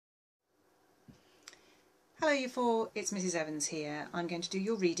Hello you four, it's Mrs Evans here. I'm going to do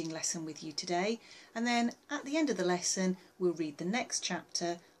your reading lesson with you today, and then at the end of the lesson we'll read the next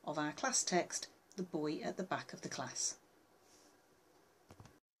chapter of our class text, The Boy at the Back of the Class.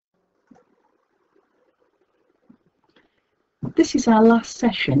 This is our last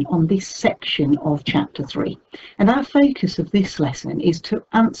session on this section of chapter 3, and our focus of this lesson is to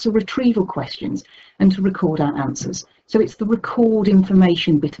answer retrieval questions and to record our answers. So it's the record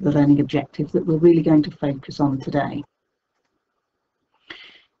information bit of the learning objective that we're really going to focus on today.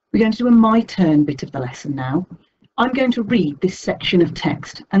 We're going to do a my turn bit of the lesson now. I'm going to read this section of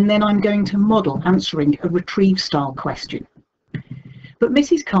text and then I'm going to model answering a retrieve style question. But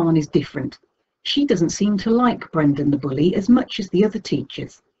Mrs. Khan is different. She doesn't seem to like Brendan the bully as much as the other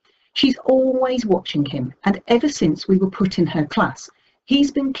teachers. She's always watching him, and ever since we were put in her class, he's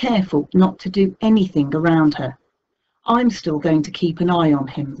been careful not to do anything around her. I'm still going to keep an eye on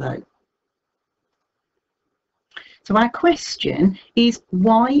him though. So our question is,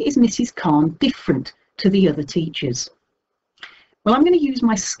 why is Mrs. Khan different to the other teachers? Well, I'm going to use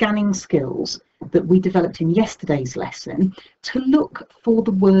my scanning skills that we developed in yesterday's lesson to look for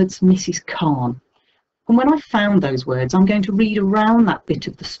the words Mrs. Khan. And when I found those words, I'm going to read around that bit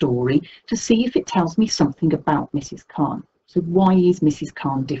of the story to see if it tells me something about Mrs. Khan. So why is Mrs.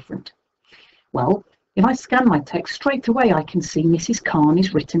 Khan different? Well, if I scan my text straight away, I can see Mrs. Khan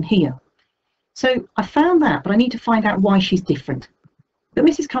is written here. So I found that, but I need to find out why she's different. But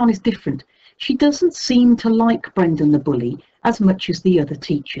Mrs. Khan is different. She doesn't seem to like Brendan the bully as much as the other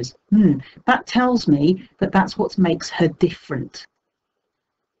teachers. That tells me that that's what makes her different.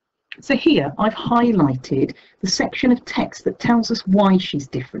 So here I've highlighted the section of text that tells us why she's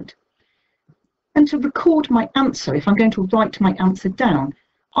different. And to record my answer, if I'm going to write my answer down,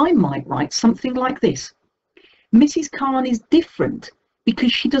 I might write something like this. Mrs. Khan is different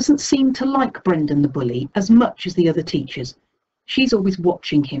because she doesn't seem to like Brendan the bully as much as the other teachers. She's always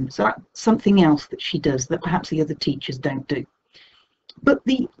watching him, so that's something else that she does that perhaps the other teachers don't do. But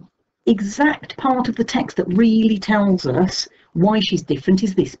the exact part of the text that really tells us why she's different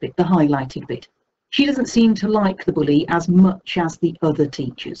is this bit, the highlighted bit. She doesn't seem to like the bully as much as the other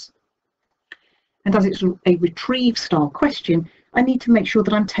teachers. And as it's a retrieve style question, I need to make sure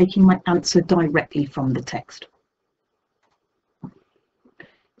that I'm taking my answer directly from the text.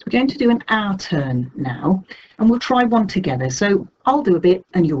 We're going to do an our turn now, and we'll try one together. So I'll do a bit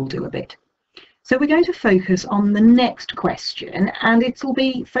and you'll do a bit. So we're going to focus on the next question, and it'll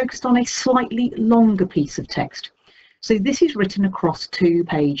be focused on a slightly longer piece of text. So this is written across 2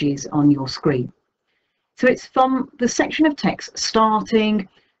 pages on your screen. So it's from the section of text starting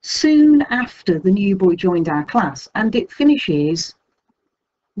soon after the new boy joined our class, and it finishes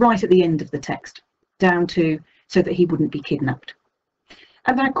right at the end of the text, down to so that he wouldn't be kidnapped.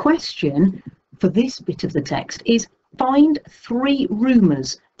 And our question for this bit of the text is, find 3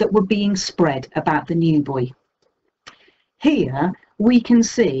 rumours that were being spread about the new boy. Here we can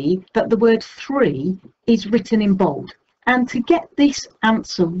see that the word 3 is written in bold. And to get this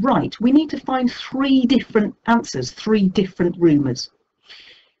answer right, we need to find 3 different answers, 3 different rumours.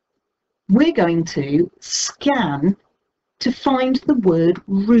 We're going to scan to find the word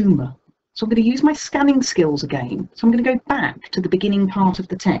rumour. So I'm going to use my scanning skills again. So I'm going to go back to the beginning part of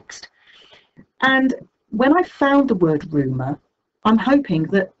the text. And when I found the word rumour, I'm hoping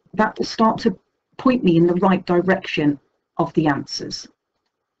that that will start to point me in the right direction of the answers.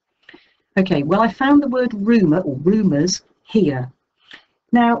 Okay, well, I found the word rumour or rumours here.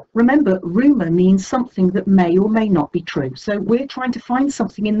 Now, remember, rumour means something that may or may not be true. So we're trying to find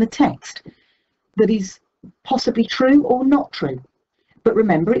something in the text that is possibly true or not true. But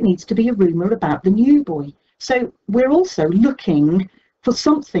remember, it needs to be a rumour about the new boy. So we're also looking for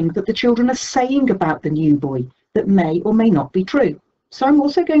something that the children are saying about the new boy that may or may not be true. So I'm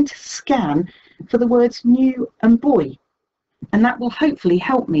also going to scan for the words new and boy, and that will hopefully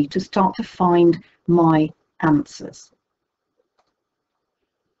help me to start to find my answers.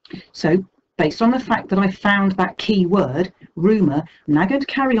 So based on the fact that I found that key word, rumour, I'm now going to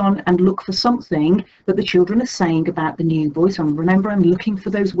carry on and look for something that the children are saying about the new boy. So remember, I'm looking for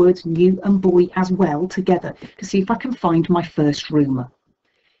those words new and boy as well together to see if I can find my first rumour.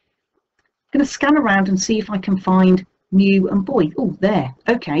 I'm going to scan around and see if I can find new and boy. Oh, there.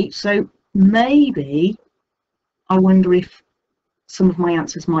 Okay, so maybe I wonder if some of my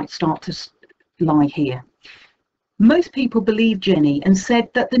answers might start to lie here. Most people believed Jenny and said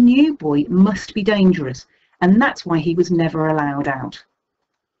that the new boy must be dangerous, and that's why he was never allowed out.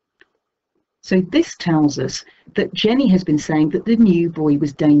 So this tells us that Jenny has been saying that the new boy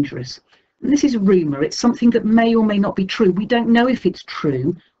was dangerous. And this is a rumour. It's something that may or may not be true. We don't know if it's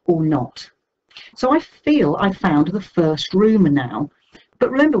true or not. So I feel I found the first rumour now.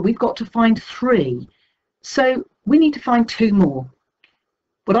 But remember, we've got to find 3. So we need to find 2 more.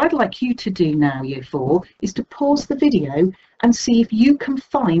 What I'd like you to do now, Year 4, is to pause the video and see if you can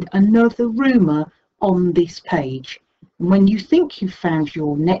find another rumour on this page. And when you think you've found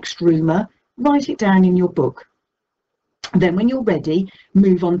your next rumour, write it down in your book. Then when you're ready,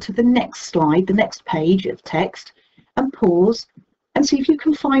 move on to the next slide, the next page of text, and pause and see if you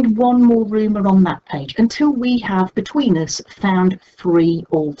can find 1 more rumour on that page until we have, between us, found 3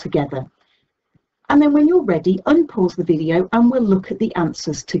 altogether. And then when you're ready, unpause the video and we'll look at the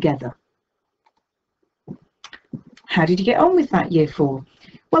answers together. How did you get on with that, Year 4?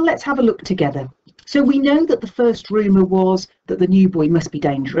 Well, let's have a look together. So we know that the first rumour was that the new boy must be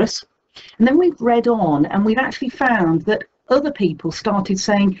dangerous. And then we've read on and we've actually found that other people started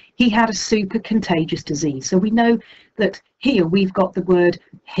saying he had a super contagious disease. So we know that here we've got the word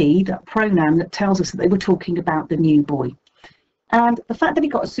he, that pronoun that tells us that they were talking about the new boy. And the fact that he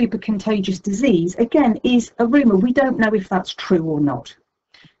got a super contagious disease, again, is a rumour. We don't know if that's true or not.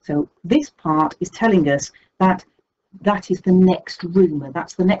 So this part is telling us that that is the next rumour.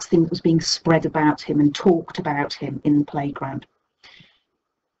 That's the next thing that was being spread about him and talked about him in the playground.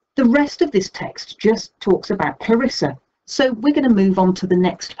 The rest of this text just talks about Clarissa. So we're going to move on to the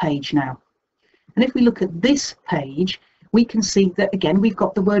next page now. And if we look at this page, we can see that, again, we've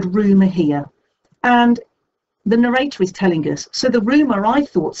got the word rumour here. And the narrator is telling us, so the rumour I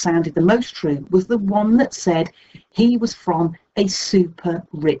thought sounded the most true was the one that said he was from a super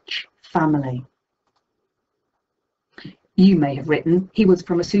rich family. You may have written he was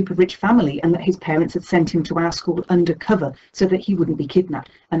from a super rich family and that his parents had sent him to our school undercover so that he wouldn't be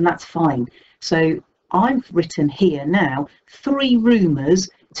kidnapped, and that's fine. So I've written here now 3 rumours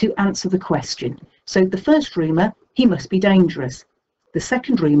to answer the question. So the first rumour, he must be dangerous. The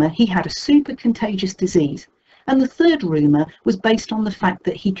second rumour, he had a super contagious disease. And the third rumour was based on the fact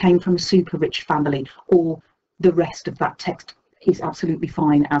that he came from a super rich family, or the rest of that text is absolutely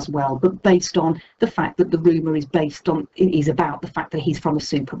fine as well, but based on the fact that the rumour is about the fact that he's from a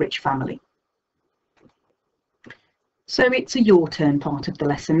super rich family. So it's a your turn part of the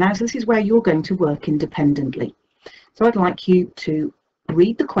lesson now. So this is where you're going to work independently. So I'd like you to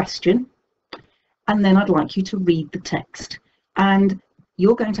read the question and then I'd like you to read the text. And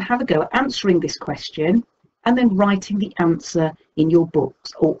you're going to have a go at answering this question and then writing the answer in your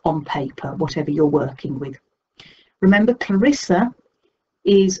books or on paper, whatever you're working with. Remember, Clarissa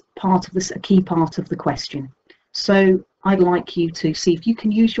is a key part of the question. So I'd like you to see if you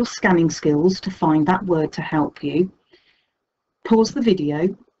can use your scanning skills to find that word to help you. Pause the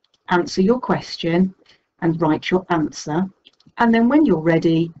video, answer your question and write your answer. And then when you're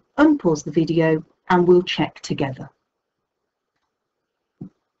ready, unpause the video and we'll check together.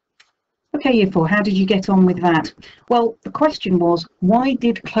 Okay, Year 4, how did you get on with that? Well, the question was, why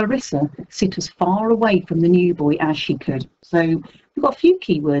did Clarissa sit as far away from the new boy as she could? So we've got a few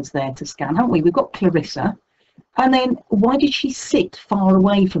keywords there to scan, haven't we? We've got Clarissa. And then why did she sit far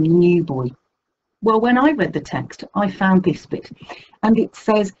away from the new boy? Well, when I read the text, I found this bit. And it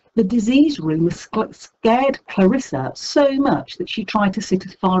says, the disease rumour scared Clarissa so much that she tried to sit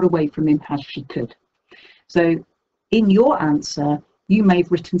as far away from him as she could. So in your answer, you may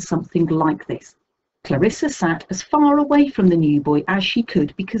have written something like this. Clarissa sat as far away from the new boy as she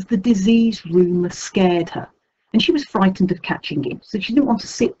could because the disease rumour scared her. And she was frightened of catching him. So she didn't want to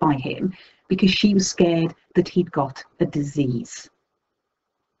sit by him because she was scared that he'd got a disease.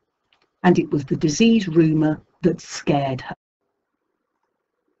 And it was the disease rumour that scared her.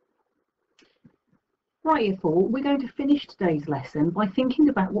 Right, Year 4, we're going to finish today's lesson by thinking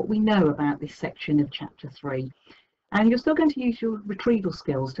about what we know about this section of chapter 3. And you're still going to use your retrieval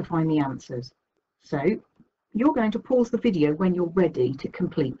skills to find the answers. So you're going to pause the video when you're ready to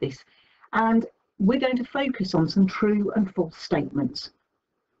complete this. And we're going to focus on some true and false statements.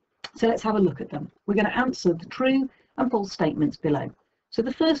 So let's have a look at them. We're going to answer the true and false statements below. So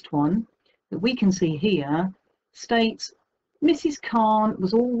the first one that we can see here states, Mrs. Khan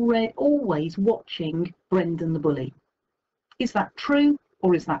was always watching Brendan the bully. Is that true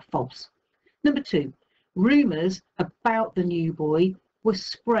or is that false? Number 2. Rumours about the new boy were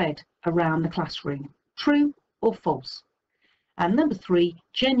spread around the classroom. True or false? And number 3,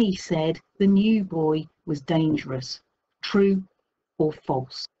 Jenny said the new boy was dangerous. True or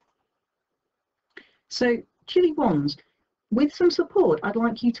false? So, Chili Wands, with some support, I'd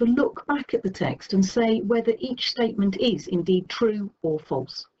like you to look back at the text and say whether each statement is indeed true or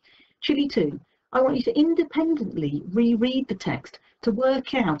false. Chili 2, I want you to independently reread the text to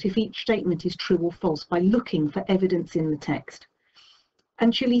work out if each statement is true or false by looking for evidence in the text.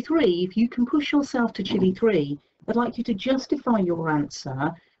 And Chile 3, if you can push yourself to Chile 3, I'd like you to justify your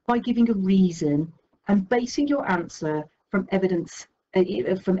answer by giving a reason and basing your answer from evidence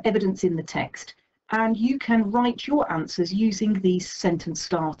in the text. And you can write your answers using these sentence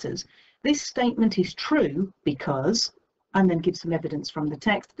starters. This statement is true because, and then give some evidence from the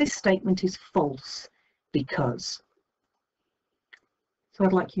text. This statement is false because. So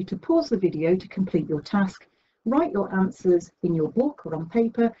I'd like you to pause the video to complete your task. Write your answers in your book or on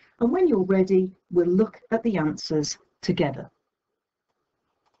paper, and when you're ready, we'll look at the answers together.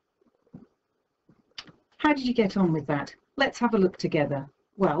 How did you get on with that? Let's have a look together.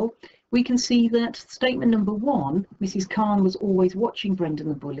 Well, we can see that statement number 1, Mrs. Khan was always watching Brendan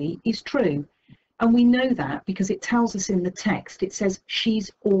the bully, is true. And we know that because it tells us in the text, it says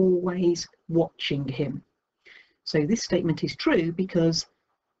she's always watching him. So this statement is true because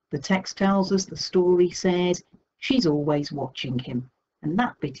the text tells us, the story says, she's always watching him. And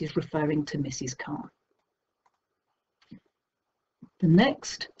that bit is referring to Mrs. Khan. The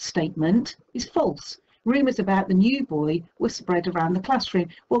next statement is false. Rumours about the new boy were spread around the classroom.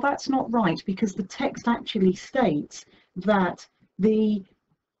 Well, that's not right because the text actually states that the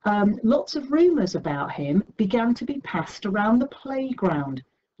lots of rumours about him began to be passed around the playground,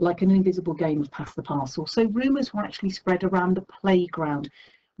 like an invisible game of pass the parcel. So rumours were actually spread around the playground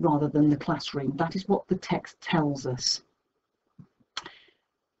rather than the classroom. That is what the text tells us.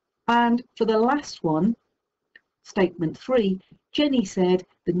 And for the last one, statement 3, Jenny said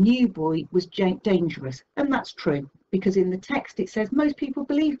the new boy was dangerous. And that's true, because in the text it says most people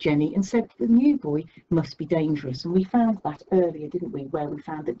believed Jenny and said the new boy must be dangerous. And we found that earlier, didn't we, where we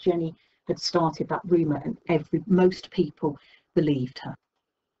found that Jenny had started that rumour and most people believed her.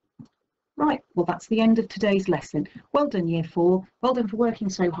 Right, well, that's the end of today's lesson. Well done, Year 4. Well done for working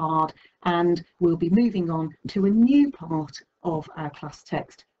so hard. And we'll be moving on to a new part of our class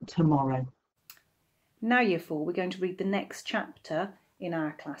text tomorrow. Now, Year 4, we're going to read the next chapter in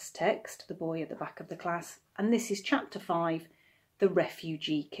our class text, The Boy at the Back of the Class. And this is chapter 5, The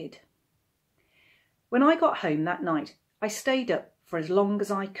Refugee Kid. When I got home that night, I stayed up for as long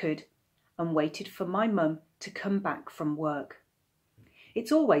as I could and waited for my mum to come back from work.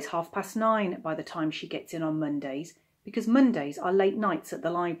 It's always 9:30 by the time she gets in on Mondays, because Mondays are late nights at the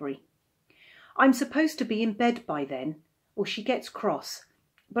library. I'm supposed to be in bed by then, or she gets cross,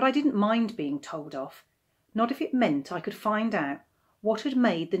 but I didn't mind being told off, not if it meant I could find out what had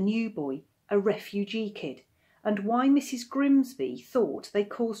made the new boy a refugee kid and why Mrs. Grimsby thought they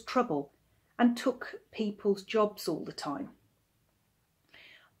caused trouble and took people's jobs all the time.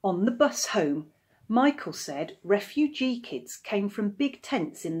 On the bus home, Michael said refugee kids came from big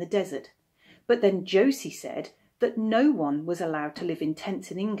tents in the desert, but then Josie said that no one was allowed to live in tents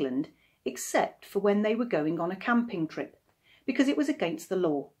in England except for when they were going on a camping trip, because it was against the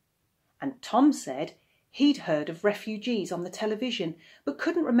law. And Tom said he'd heard of refugees on the television, but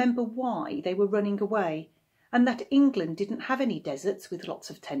couldn't remember why they were running away, and that England didn't have any deserts with lots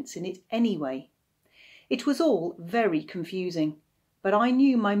of tents in it anyway. It was all very confusing. But I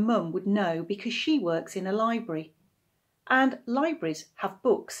knew my mum would know because she works in a library, and libraries have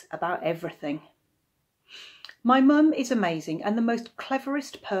books about everything. My mum is amazing and the most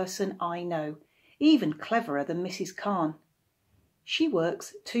cleverest person I know, even cleverer than Mrs. Khan. She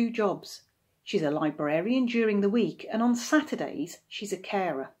works 2 jobs. She's a librarian during the week, and on Saturdays she's a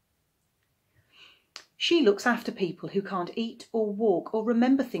carer. She looks after people who can't eat or walk or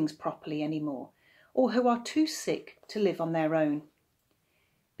remember things properly anymore, or who are too sick to live on their own.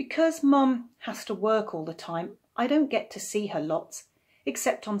 Because Mum has to work all the time, I don't get to see her lots,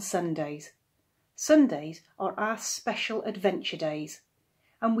 except on Sundays. Sundays are our special adventure days,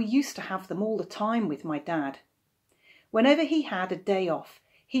 and we used to have them all the time with my dad. Whenever he had a day off,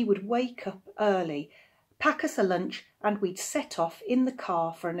 he would wake up early, pack us a lunch, and we'd set off in the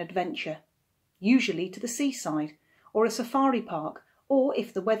car for an adventure, usually to the seaside, or a safari park, or,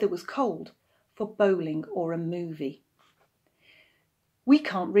 if the weather was cold, for bowling or a movie. We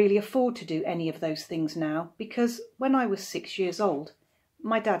can't really afford to do any of those things now because when I was 6 years old,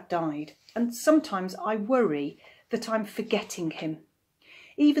 my dad died, and sometimes I worry that I'm forgetting him,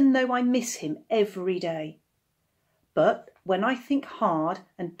 even though I miss him every day. But when I think hard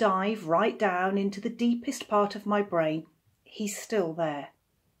and dive right down into the deepest part of my brain, he's still there.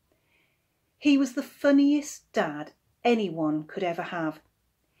 He was the funniest dad anyone could ever have.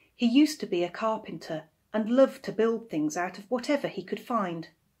 He used to be a carpenter and loved to build things out of whatever he could find.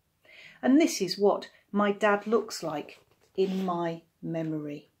 And this is what my dad looks like in my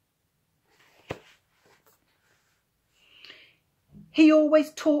memory. He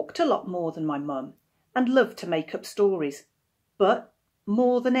always talked a lot more than my mum and loved to make up stories, but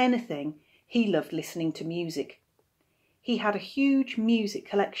more than anything, he loved listening to music. He had a huge music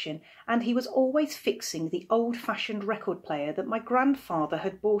collection, and he was always fixing the old-fashioned record player that my grandfather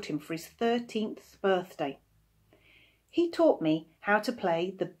had bought him for his 13th birthday. He taught me how to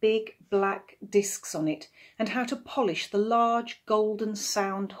play the big black discs on it and how to polish the large golden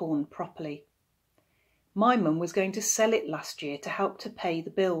sound horn properly. My mum was going to sell it last year to help to pay the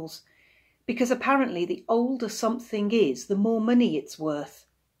bills, because apparently the older something is, the more money it's worth.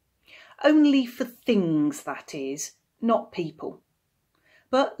 Only for things, that is, not people.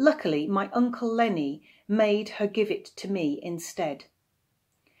 But luckily my Uncle Lenny made her give it to me instead.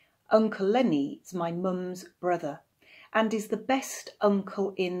 Uncle Lenny's my mum's brother and is the best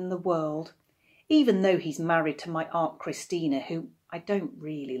uncle in the world, even though he's married to my Aunt Christina, who I don't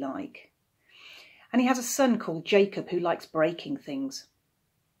really like. And he has a son called Jacob who likes breaking things.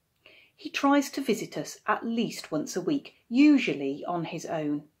 He tries to visit us at least once a week, usually on his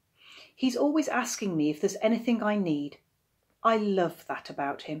own. He's always asking me if there's anything I need. I love that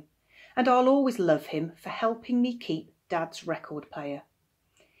about him, and I'll always love him for helping me keep Dad's record player.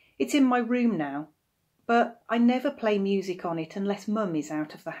 It's in my room now, but I never play music on it unless Mum is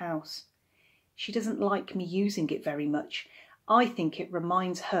out of the house. She doesn't like me using it very much. I think it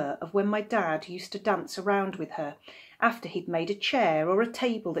reminds her of when my dad used to dance around with her after he'd made a chair or a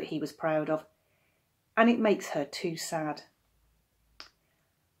table that he was proud of, and it makes her too sad.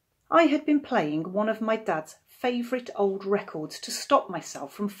 I had been playing one of my dad's favourite old records to stop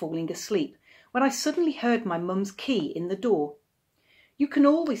myself from falling asleep when I suddenly heard my mum's key in the door. You can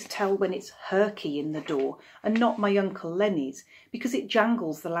always tell when it's her key in the door and not my Uncle Lenny's because it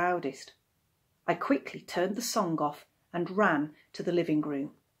jangles the loudest. I quickly turned the song off and ran to the living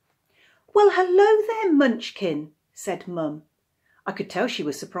room. "Well, hello there, Munchkin," said Mum. I could tell she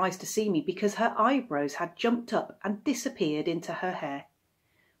was surprised to see me because her eyebrows had jumped up and disappeared into her hair.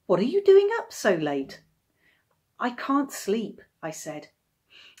 "What are you doing up so late?" "I can't sleep," I said.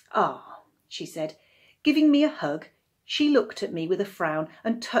 "Ah," she said, giving me a hug. She looked at me with a frown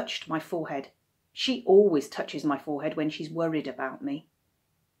and touched my forehead. She always touches my forehead when she's worried about me.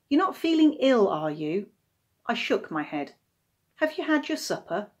 "You're not feeling ill, are you?" I shook my head. "Have you had your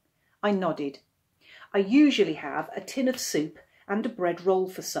supper?" I nodded. I usually have a tin of soup and a bread roll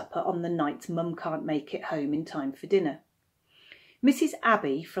for supper on the nights Mum can't make it home in time for dinner. Mrs.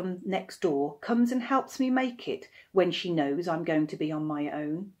 Abby from next door comes and helps me make it when she knows I'm going to be on my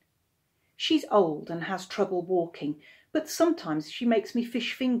own. She's old and has trouble walking, but sometimes she makes me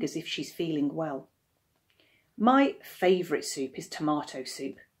fish fingers if she's feeling well. My favourite soup is tomato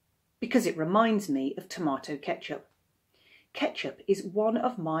soup, because it reminds me of tomato ketchup. Ketchup is one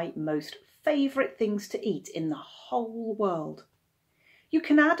of my most favourite things to eat in the whole world. You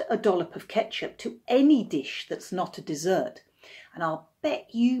can add a dollop of ketchup to any dish that's not a dessert, and I'll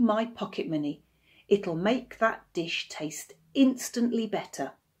bet you my pocket money it'll make that dish taste instantly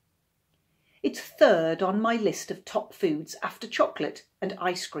better. It's third on my list of top foods after chocolate and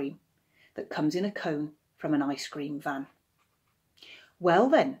ice cream that comes in a cone from an ice cream van. "Well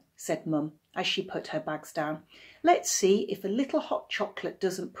then," said Mum as she put her bags down, "let's see if a little hot chocolate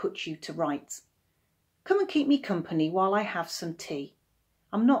doesn't put you to rights. Come and keep me company while I have some tea.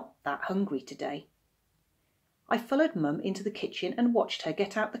 I'm not that hungry today." I followed Mum into the kitchen and watched her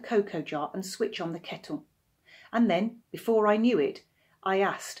get out the cocoa jar and switch on the kettle. And then, before I knew it, I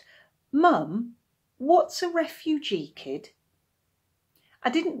asked, "Mum, what's a refugee kid?" I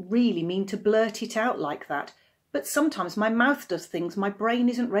didn't really mean to blurt it out like that, but sometimes my mouth does things my brain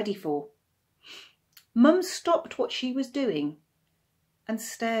isn't ready for. Mum stopped what she was doing and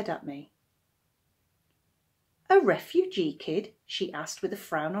stared at me. "A refugee kid?" she asked with a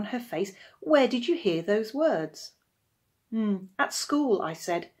frown on her face. "Where did you hear those words?" "At school," I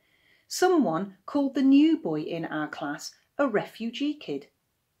said. "Someone called the new boy in our class a refugee kid."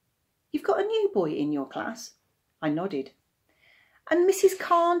 "You've got a new boy in your class?" I nodded. "And Mrs.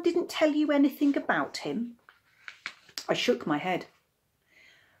 Khan didn't tell you anything about him?" I shook my head.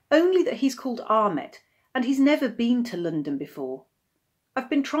 "Only that he's called Ahmet, and he's never been to London before. I've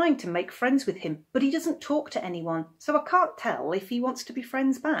been trying to make friends with him, but he doesn't talk to anyone, so I can't tell if he wants to be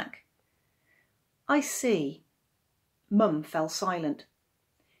friends back." "I see." Mum fell silent.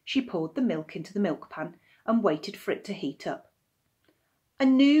 She poured the milk into the milk pan and waited for it to heat up. I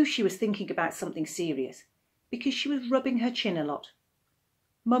knew she was thinking about something serious because she was rubbing her chin a lot.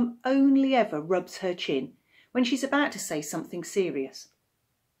 Mum only ever rubs her chin when she's about to say something serious.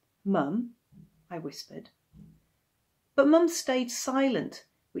 "Mum," I whispered. But Mum stayed silent,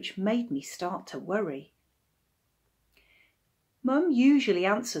 which made me start to worry. Mum usually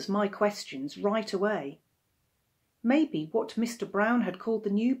answers my questions right away. Maybe what Mr. Brown had called the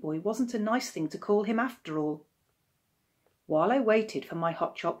new boy wasn't a nice thing to call him after all. While I waited for my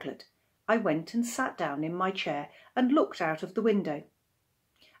hot chocolate, I went and sat down in my chair and looked out of the window.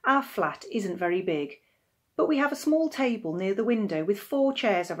 Our flat isn't very big, but we have a small table near the window with 4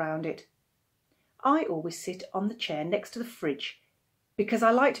 chairs around it. I always sit on the chair next to the fridge because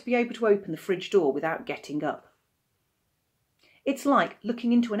I like to be able to open the fridge door without getting up. It's like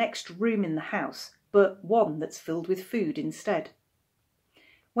looking into an extra room in the house, but one that's filled with food instead.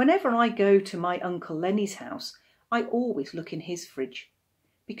 Whenever I go to my Uncle Lenny's house, I always look in his fridge,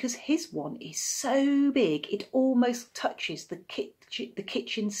 because his one is so big it almost touches the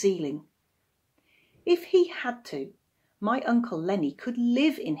kitchen ceiling. If he had to, my Uncle Lenny could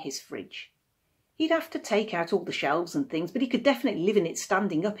live in his fridge. He'd have to take out all the shelves and things, but he could definitely live in it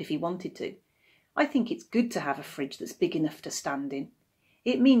standing up if he wanted to. I think it's good to have a fridge that's big enough to stand in.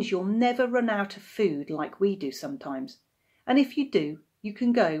 It means you'll never run out of food like we do sometimes. And if you do, you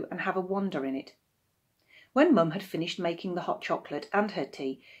can go and have a wander in it. When Mum had finished making the hot chocolate and her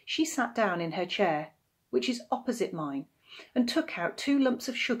tea, she sat down in her chair, which is opposite mine, and took out 2 lumps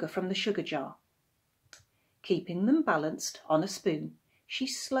of sugar from the sugar jar. Keeping them balanced on a spoon, she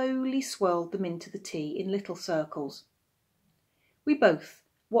slowly swirled them into the tea in little circles. We both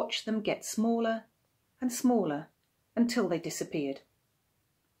watched them get smaller and smaller until they disappeared.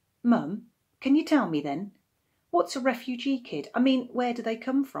 Mum, can you tell me then? What's a refugee kid? I mean, where do they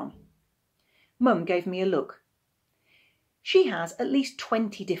come from? Mum gave me a look. She has at least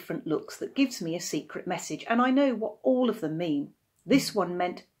 20 different looks that gives me a secret message, and I know what all of them mean. This one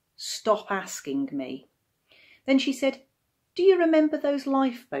meant, stop asking me. Then she said, do you remember those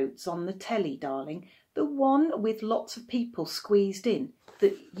lifeboats on the telly, darling? The one with lots of people squeezed in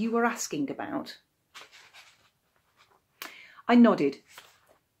that you were asking about? I nodded.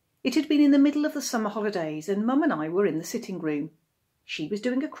 It had been in the middle of the summer holidays and Mum and I were in the sitting room. She was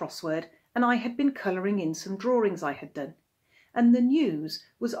doing a crossword and I had been colouring in some drawings I had done, and the news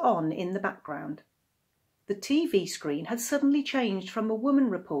was on in the background. The TV screen had suddenly changed from a woman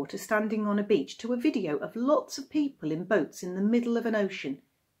reporter standing on a beach to a video of lots of people in boats in the middle of an ocean,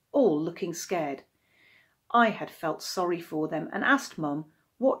 all looking scared. I had felt sorry for them and asked Mum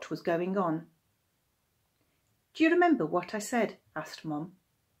what was going on. Do you remember what I said? Asked Mum.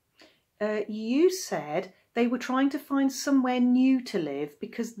 You said they were trying to find somewhere new to live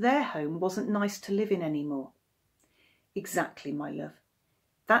because their home wasn't nice to live in anymore. Exactly, my love.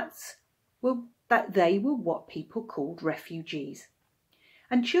 That they were what people called refugees.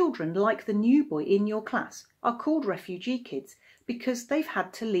 And children like the new boy in your class are called refugee kids because they've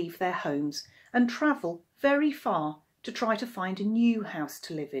had to leave their homes and travel very far to try to find a new house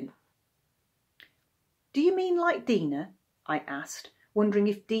to live in. Do you mean like Dina? I asked, wondering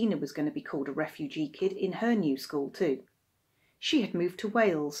if Dina was going to be called a refugee kid in her new school too. She had moved to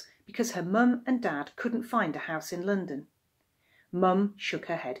Wales because her mum and dad couldn't find a house in London. Mum shook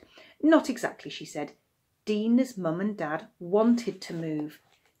her head. Not exactly, she said. Dina's mum and dad wanted to move.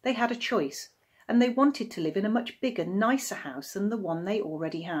 They had a choice, and they wanted to live in a much bigger, nicer house than the one they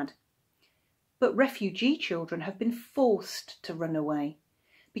already had. But refugee children have been forced to run away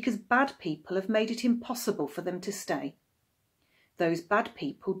because bad people have made it impossible for them to stay. Those bad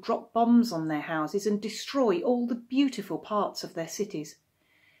people drop bombs on their houses and destroy all the beautiful parts of their cities.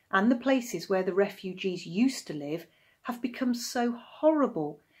 And the places where the refugees used to live have become so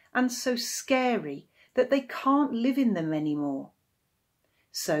horrible and so scary that they can't live in them anymore.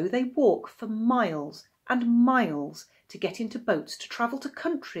 So they walk for miles and miles to get into boats to travel to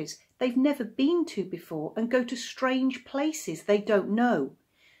countries they've never been to before and go to strange places they don't know,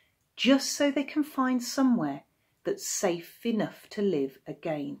 just so they can find somewhere that's safe enough to live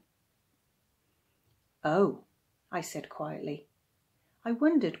again. Oh, I said quietly. I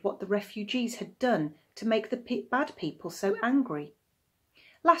wondered what the refugees had done to make the bad people so angry.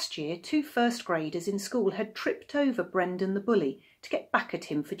 Last year, 2 first graders in school had tripped over Brendan the bully to get back at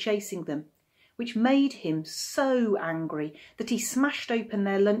him for chasing them, which made him so angry that he smashed open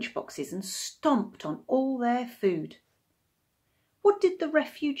their lunchboxes and stomped on all their food. What did the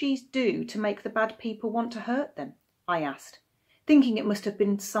refugees do to make the bad people want to hurt them? I asked, thinking it must have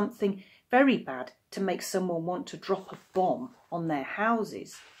been something very bad to make someone want to drop a bomb on their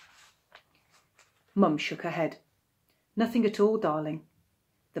houses. Mum shook her head. Nothing at all, darling.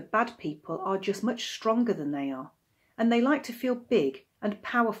 The bad people are just much stronger than they are, and they like to feel big and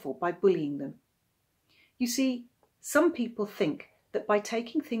powerful by bullying them. You see, some people think that by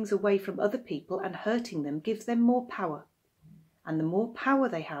taking things away from other people and hurting them gives them more power. And the more power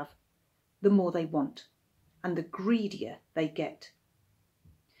they have, the more they want, and the greedier they get.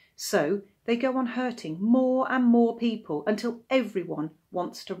 So They go on hurting more and more people until everyone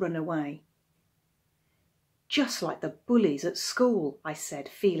wants to run away. Just like the bullies at school, I said,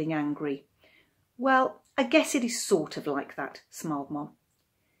 feeling angry. Well, I guess it is sort of like that, smiled Mum.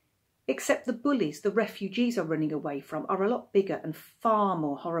 Except the bullies the refugees are running away from are a lot bigger and far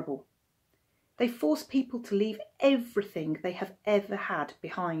more horrible. They force people to leave everything they have ever had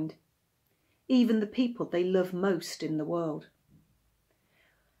behind, even the people they love most in the world.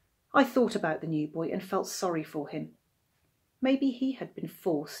 I thought about the new boy and felt sorry for him. Maybe he had been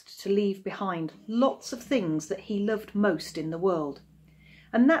forced to leave behind lots of things that he loved most in the world,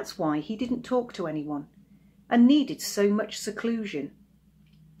 and that's why he didn't talk to anyone and needed so much seclusion.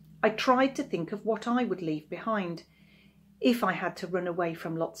 I tried to think of what I would leave behind if I had to run away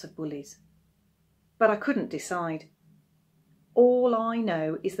from lots of bullies, but I couldn't decide. All I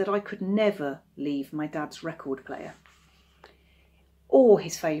know is that I could never leave my dad's record player, or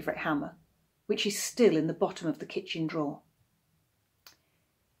his favourite hammer, which is still in the bottom of the kitchen drawer.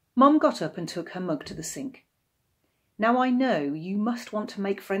 Mum got up and took her mug to the sink. Now I know you must want to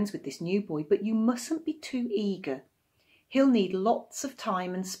make friends with this new boy, but you mustn't be too eager. He'll need lots of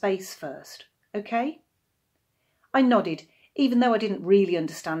time and space first, okay? I nodded, even though I didn't really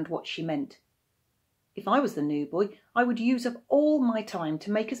understand what she meant. If I was the new boy, I would use up all my time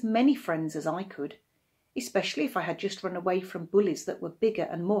to make as many friends as I could, especially if I had just run away from bullies that were bigger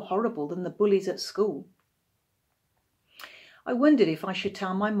and more horrible than the bullies at school. I wondered if I should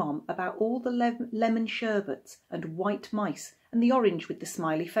tell my mum about all the lemon sherbets and white mice and the orange with the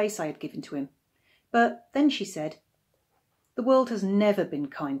smiley face I had given to him. But then she said, "The world has never been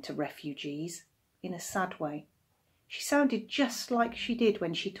kind to refugees," in a sad way. She sounded just like she did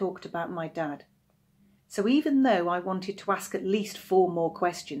when she talked about my dad. So even though I wanted to ask at least 4 more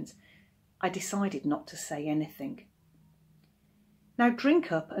questions, I decided not to say anything. "Now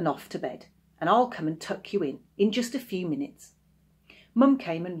drink up and off to bed, and I'll come and tuck you in just a few minutes." Mum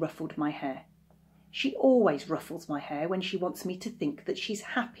came and ruffled my hair. She always ruffles my hair when she wants me to think that she's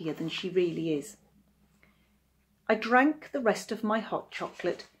happier than she really is. I drank the rest of my hot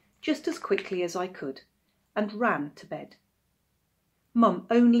chocolate just as quickly as I could and ran to bed. Mum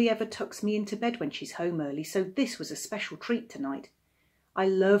only ever tucks me into bed when she's home early, so this was a special treat tonight. I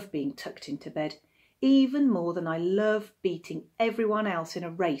love being tucked into bed, even more than I love beating everyone else in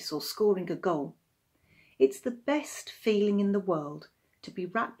a race or scoring a goal. It's the best feeling in the world to be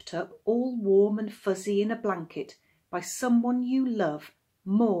wrapped up all warm and fuzzy in a blanket by someone you love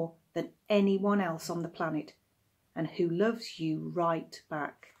more than anyone else on the planet, and who loves you right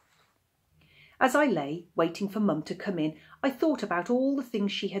back. As I lay, waiting for Mum to come in, I thought about all the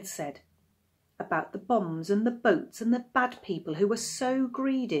things she had said. About the bombs and the boats and the bad people who were so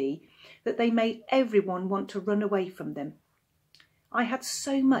greedy that they made everyone want to run away from them. I had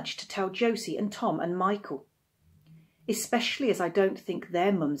so much to tell Josie and Tom and Michael, especially as I don't think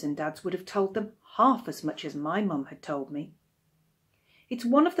their mums and dads would have told them half as much as my mum had told me. It's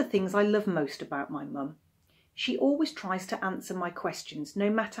one of the things I love most about my mum. She always tries to answer my questions, no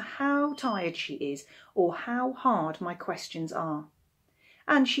matter how tired she is or how hard my questions are.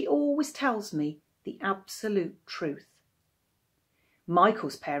 And she always tells me the absolute truth.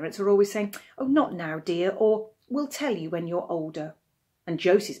 Michael's parents are always saying, "Oh, not now, dear," or "We'll tell you when you're older." And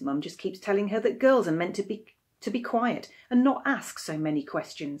Josie's mum just keeps telling her that girls are meant to be quiet and not ask so many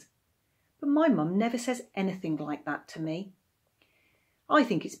questions. But my mum never says anything like that to me. I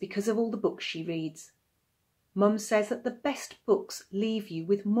think it's because of all the books she reads. Mum says that the best books leave you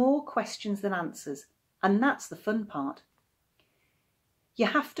with more questions than answers, and that's the fun part. You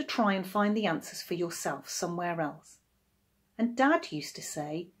have to try and find the answers for yourself somewhere else. And Dad used to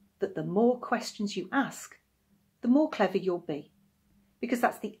say that the more questions you ask, the more clever you'll be, because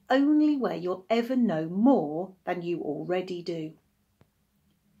that's the only way you'll ever know more than you already do.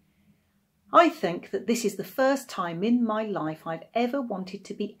 I think that this is the first time in my life I've ever wanted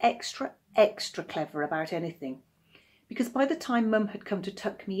to be extra clever about anything, because by the time Mum had come to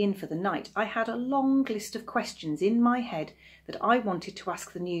tuck me in for the night, I had a long list of questions in my head that I wanted to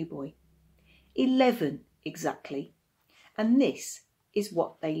ask the new boy. 11 exactly, and this is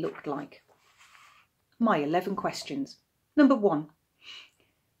what they looked like. My 11 questions. Number 1.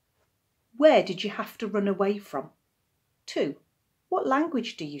 Where did you have to run away from? 2. What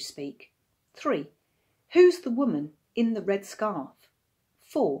language do you speak? 3. Who's the woman in the red scarf?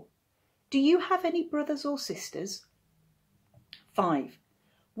 4. Do you have any brothers or sisters? 5.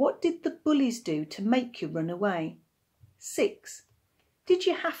 What did the bullies do to make you run away? 6. Did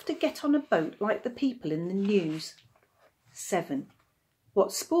you have to get on a boat like the people in the news? 7.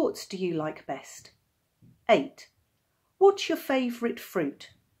 What sports do you like best? 8. What's your favourite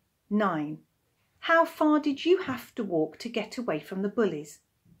fruit? 9. How far did you have to walk to get away from the bullies?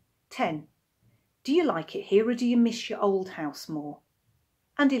 10. Do you like it here or do you miss your old house more?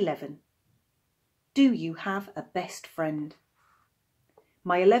 And 11. Do you have a best friend?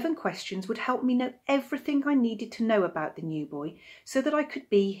 My 11 questions would help me know everything I needed to know about the new boy so that I could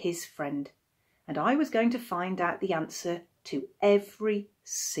be his friend. And I was going to find out the answer to every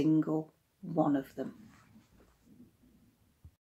single one of them.